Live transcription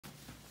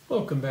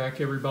Welcome back,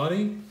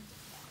 everybody.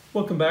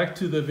 Welcome back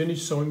to the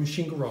Vintage Sewing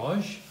Machine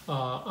Garage.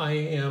 I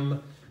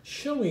am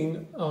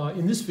showing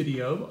in this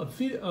video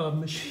a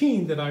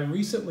machine that I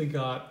recently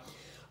got.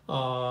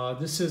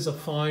 This is a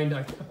find.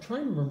 I'm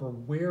trying to remember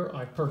where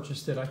I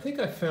purchased it. I think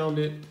I found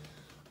it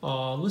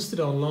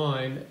listed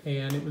online,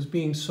 and it was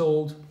being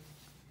sold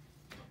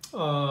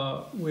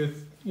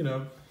with,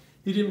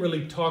 they didn't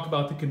really talk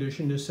about the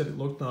condition, just said it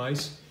looked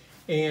nice.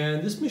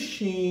 And this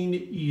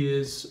machine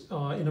is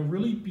in a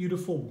really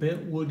beautiful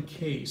bent wood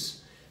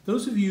case.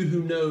 Those of you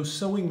who know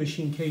sewing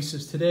machine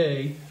cases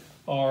today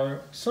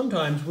are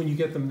sometimes when you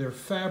get them, they're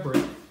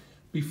fabric.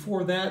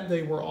 Before that,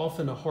 they were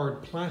often a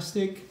hard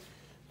plastic.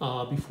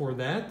 Before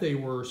that, they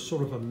were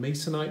sort of a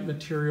masonite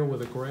material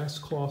with a grass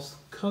cloth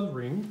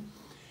covering.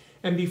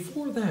 And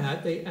before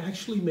that, they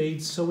actually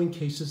made sewing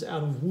cases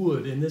out of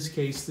wood. In this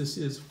case, this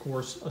is, of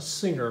course, a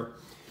Singer.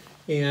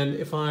 And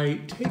if I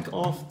take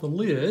off the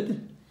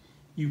lid,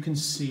 you can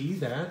see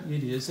that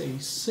it is a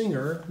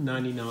Singer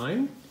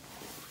 99.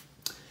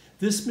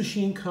 This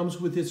machine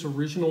comes with its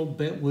original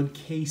bentwood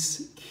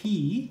case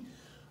key,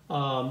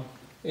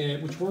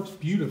 which works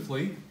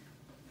beautifully.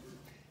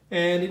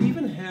 And it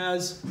even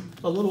has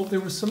a little, there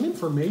was some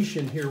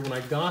information here when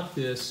I got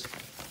this,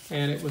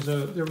 and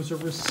there was a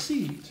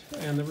receipt,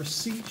 and the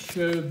receipt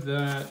showed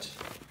that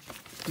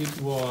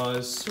it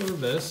was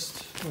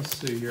serviced. Let's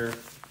see here.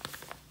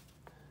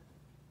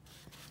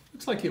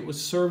 Looks like it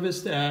was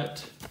serviced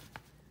at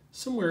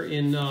somewhere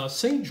in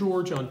St.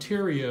 George,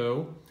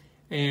 Ontario,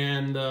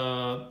 and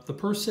the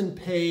person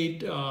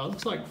paid,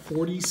 looks like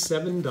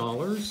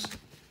 $47,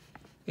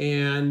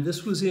 and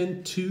this was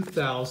in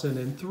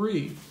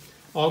 2003,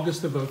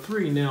 August of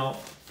 '03. Now,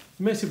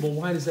 you may say, well,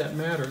 why does that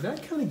matter?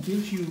 That kind of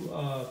gives you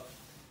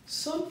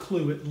some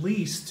clue, at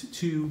least,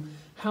 to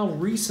how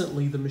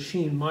recently the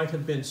machine might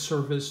have been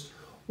serviced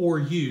or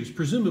used.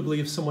 Presumably,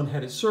 if someone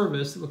had it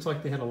serviced, it looks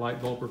like they had a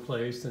light bulb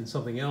replaced and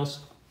something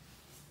else,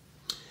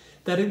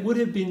 that it would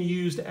have been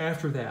used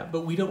after that,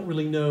 but we don't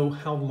really know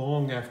how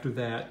long after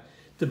that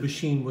the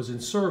machine was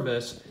in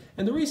service.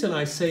 And the reason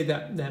I say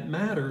that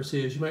matters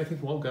is, you might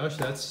think, well, gosh,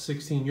 that's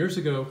 16 years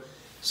ago.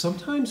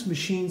 Sometimes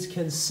machines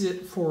can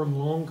sit for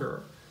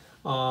longer.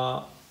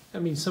 I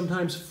mean,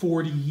 sometimes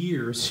 40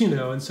 years,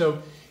 and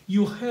so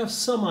you'll have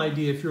some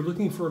idea if you're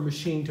looking for a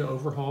machine to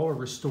overhaul or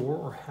restore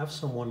or have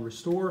someone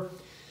restore.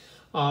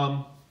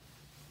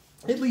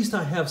 At least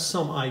I have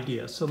some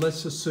idea. So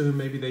let's assume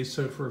maybe they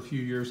sewed for a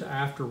few years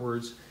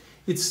afterwards.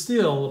 It's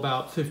still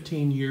about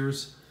 15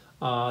 years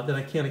that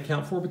I can't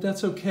account for, but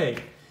that's okay.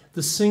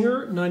 The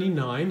Singer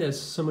 99,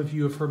 as some of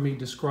you have heard me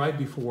describe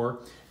before,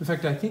 in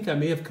fact, I think I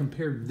may have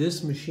compared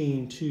this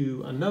machine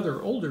to another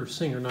older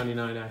Singer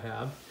 99 I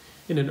have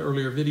in an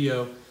earlier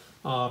video,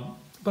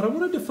 but I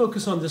wanted to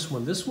focus on this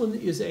one. This one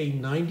is a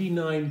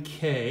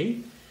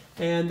 99K.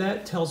 And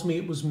that tells me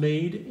it was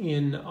made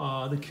in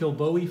the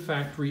Kilbowie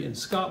factory in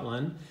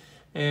Scotland.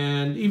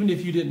 And even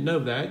if you didn't know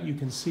that, you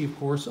can see, of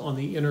course, on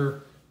the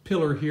inner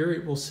pillar here,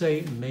 it will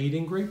say made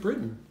in Great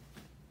Britain.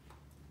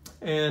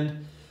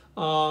 And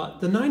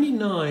the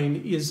 99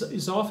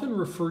 is often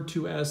referred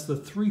to as the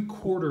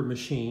 3/4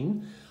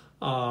 machine,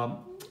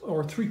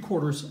 or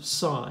 3/4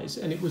 size.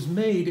 And it was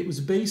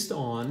based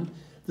on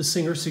the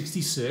Singer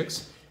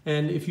 66.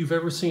 And if you've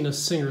ever seen a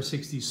Singer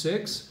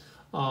 66,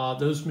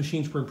 those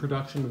machines were in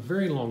production a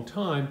very long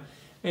time,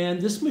 and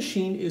this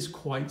machine is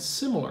quite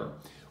similar.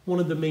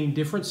 One of the main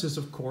differences,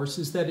 of course,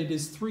 is that it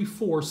is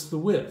 3/4 the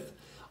width.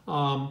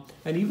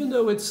 And even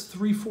though it's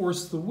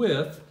 3/4 the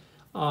width,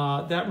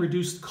 that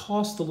reduced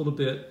cost a little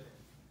bit.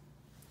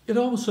 It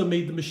also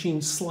made the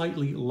machine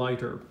slightly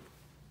lighter.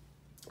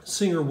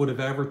 Singer would have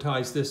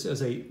advertised this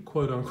as a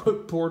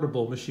quote-unquote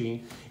portable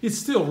machine. It's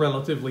still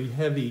relatively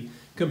heavy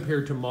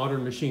compared to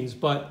modern machines,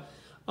 but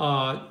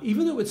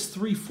even though it's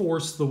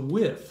 3/4 the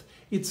width,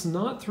 it's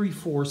not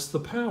 3/4 the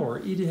power.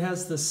 It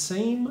has the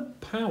same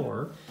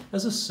power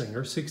as a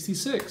Singer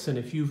 66. And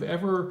if you've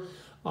ever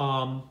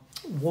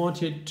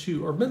wanted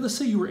to, or let's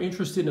say you were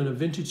interested in a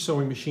vintage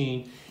sewing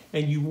machine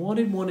and you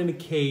wanted one in a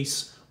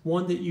case,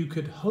 one that you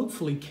could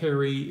hopefully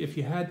carry if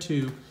you had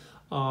to,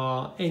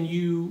 and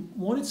you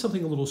wanted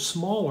something a little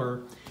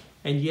smaller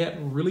and yet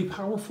really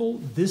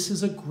powerful, this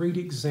is a great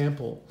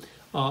example.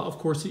 Of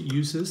course, it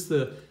uses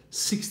the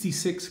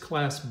 66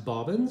 class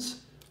bobbins,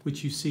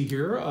 which you see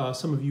here.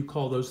 Some of you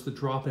call those the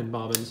drop-in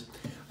bobbins.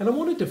 And I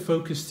wanted to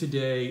focus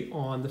today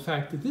on the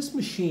fact that this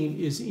machine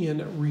is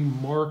in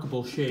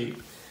remarkable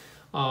shape.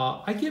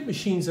 I get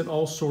machines in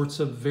all sorts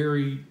of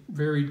very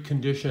varied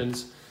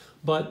conditions,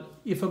 but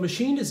if a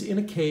machine is in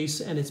a case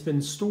and it's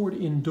been stored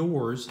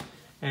indoors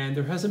and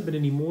there hasn't been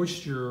any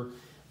moisture,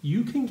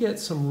 you can get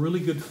some really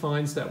good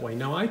finds that way.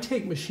 Now, I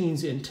take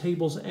machines in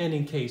tables and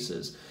in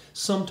cases.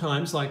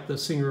 Sometimes, like the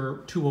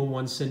Singer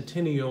 201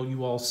 Centennial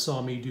you all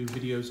saw me do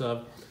videos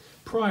of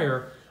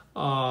prior,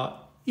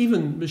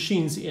 even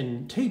machines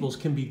in tables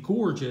can be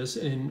gorgeous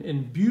and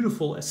in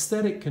beautiful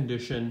aesthetic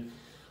condition,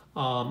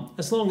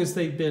 as long as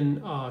they've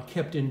been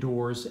kept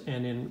indoors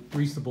and in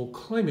reasonable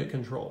climate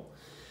control.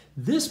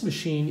 This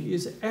machine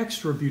is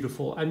extra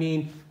beautiful. I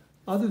mean,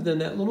 other than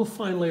that little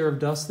fine layer of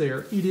dust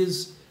there, it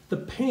is the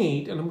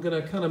paint, and I'm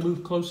going to kind of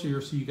move closer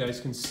here so you guys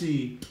can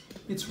see.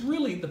 It's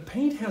really, the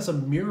paint has a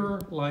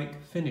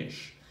mirror-like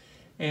finish.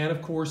 And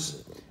of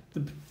course,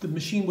 the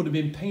machine would have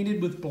been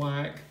painted with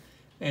black,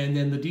 and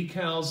then the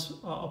decals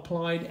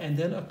applied, and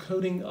then a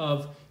coating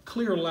of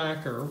clear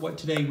lacquer, what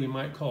today we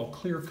might call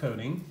clear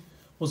coating,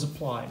 was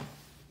applied.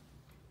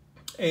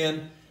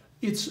 And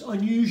it's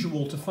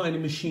unusual to find a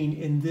machine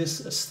in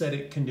this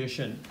aesthetic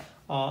condition.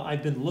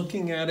 I've been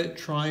looking at it,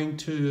 trying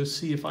to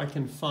see if I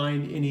can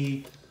find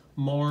any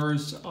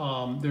Mars.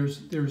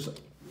 There's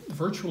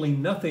virtually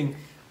nothing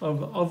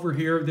over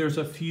here. There's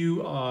a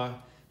few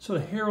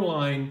sort of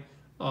hairline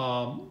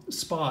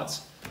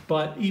spots,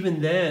 but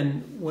even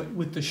then,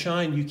 with the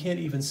shine, you can't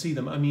even see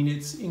them. I mean,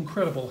 it's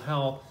incredible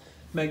how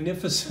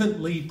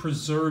magnificently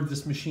preserved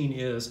this machine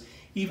is.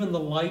 Even the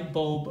light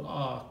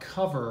bulb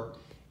cover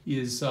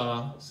is,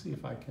 let's see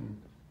if I can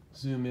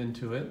zoom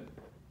into it.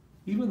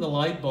 Even the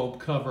light bulb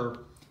cover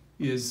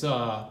is,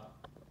 over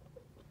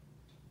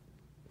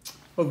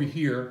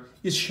here,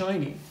 is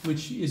shiny,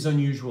 which is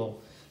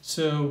unusual.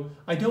 So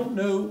I don't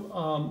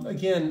know,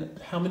 again,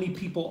 how many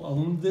people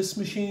own this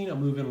machine. I'm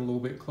moving a little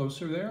bit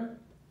closer there.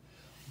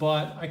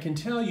 But I can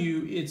tell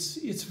you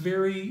it's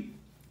very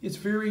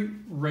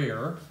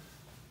rare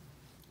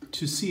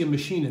to see a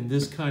machine in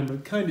this kind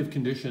of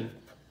condition.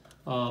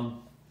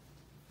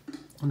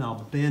 And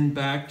I'll bend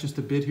back just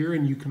a bit here,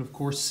 and you can of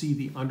course see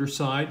the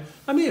underside.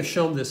 I may have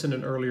shown this in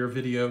an earlier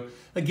video.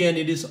 Again,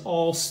 it is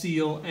all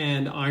steel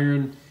and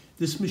iron.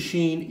 This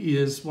machine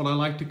is what I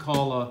like to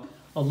call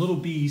a little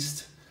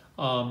beast.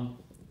 And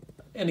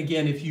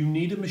again, if you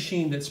need a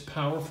machine that's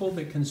powerful,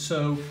 that can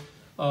sew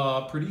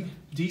pretty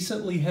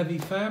decently heavy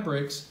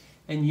fabrics,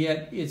 and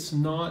yet it's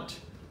not,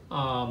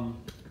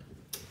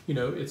 you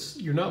know,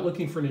 you're not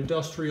looking for an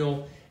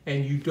industrial,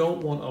 and you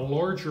don't want a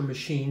larger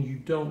machine, you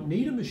don't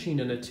need a machine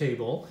and a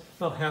table.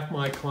 About half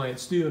my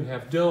clients do and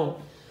half don't.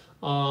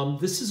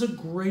 This is a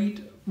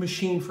great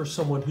machine for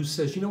someone who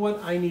says, you know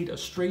what, I need a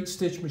straight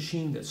stitch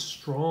machine that's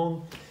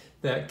strong,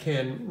 that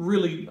can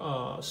really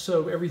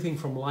sew everything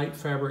from light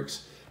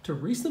fabrics to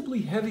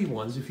reasonably heavy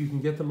ones if you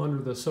can get them under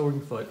the sewing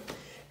foot.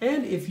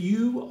 And if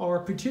you are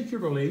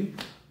particularly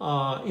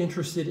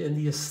interested in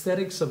the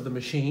aesthetics of the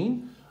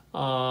machine,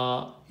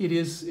 it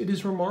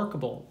is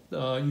remarkable.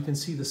 You can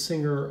see the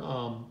Singer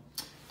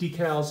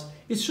decals.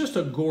 It's just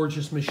a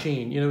gorgeous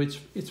machine. You know,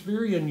 it's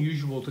very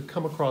unusual to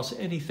come across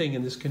anything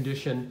in this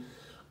condition.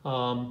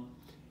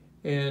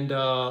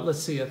 Let's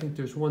see, I think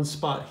there's one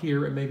spot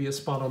here and maybe a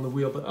spot on the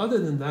wheel, but other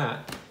than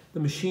that, the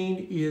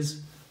machine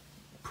is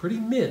pretty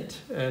mint.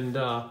 And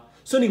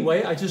so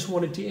anyway, I just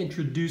wanted to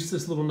introduce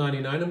this little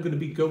 99. I'm going to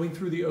be going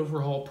through the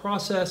overhaul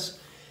process.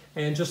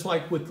 And just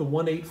like with the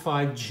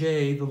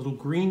 185J, the little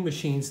green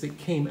machines that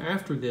came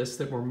after this,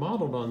 that were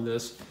modeled on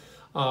this,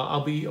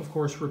 I'll be, of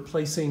course,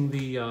 replacing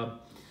the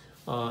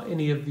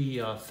any of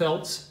the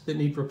felts that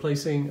need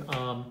replacing.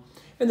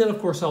 And then, of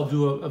course, I'll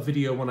do a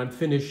video when I'm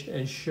finished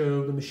and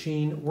show the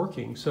machine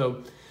working.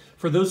 So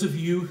for those of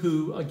you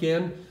who,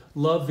 again,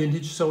 love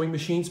vintage sewing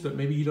machines, but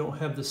maybe you don't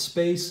have the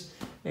space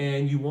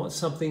and you want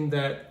something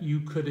that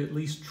you could at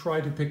least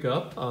try to pick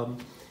up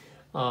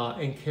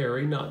and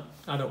carry.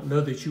 I don't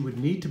know that you would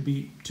need to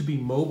be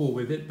mobile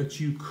with it, but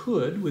you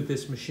could with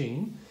this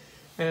machine.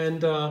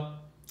 And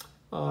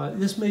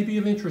this may be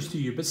of interest to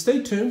you, but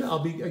stay tuned. I'll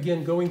be,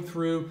 again, going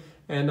through,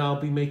 and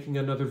I'll be making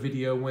another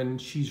video when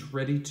she's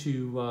ready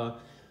to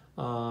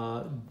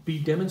be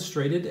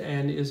demonstrated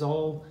and is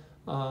all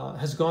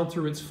has gone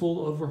through its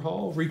full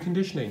overhaul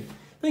reconditioning.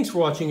 Thanks for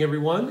watching,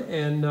 everyone,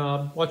 and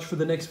watch for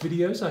the next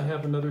videos. I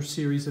have another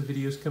series of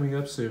videos coming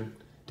up soon.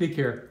 Take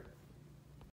care.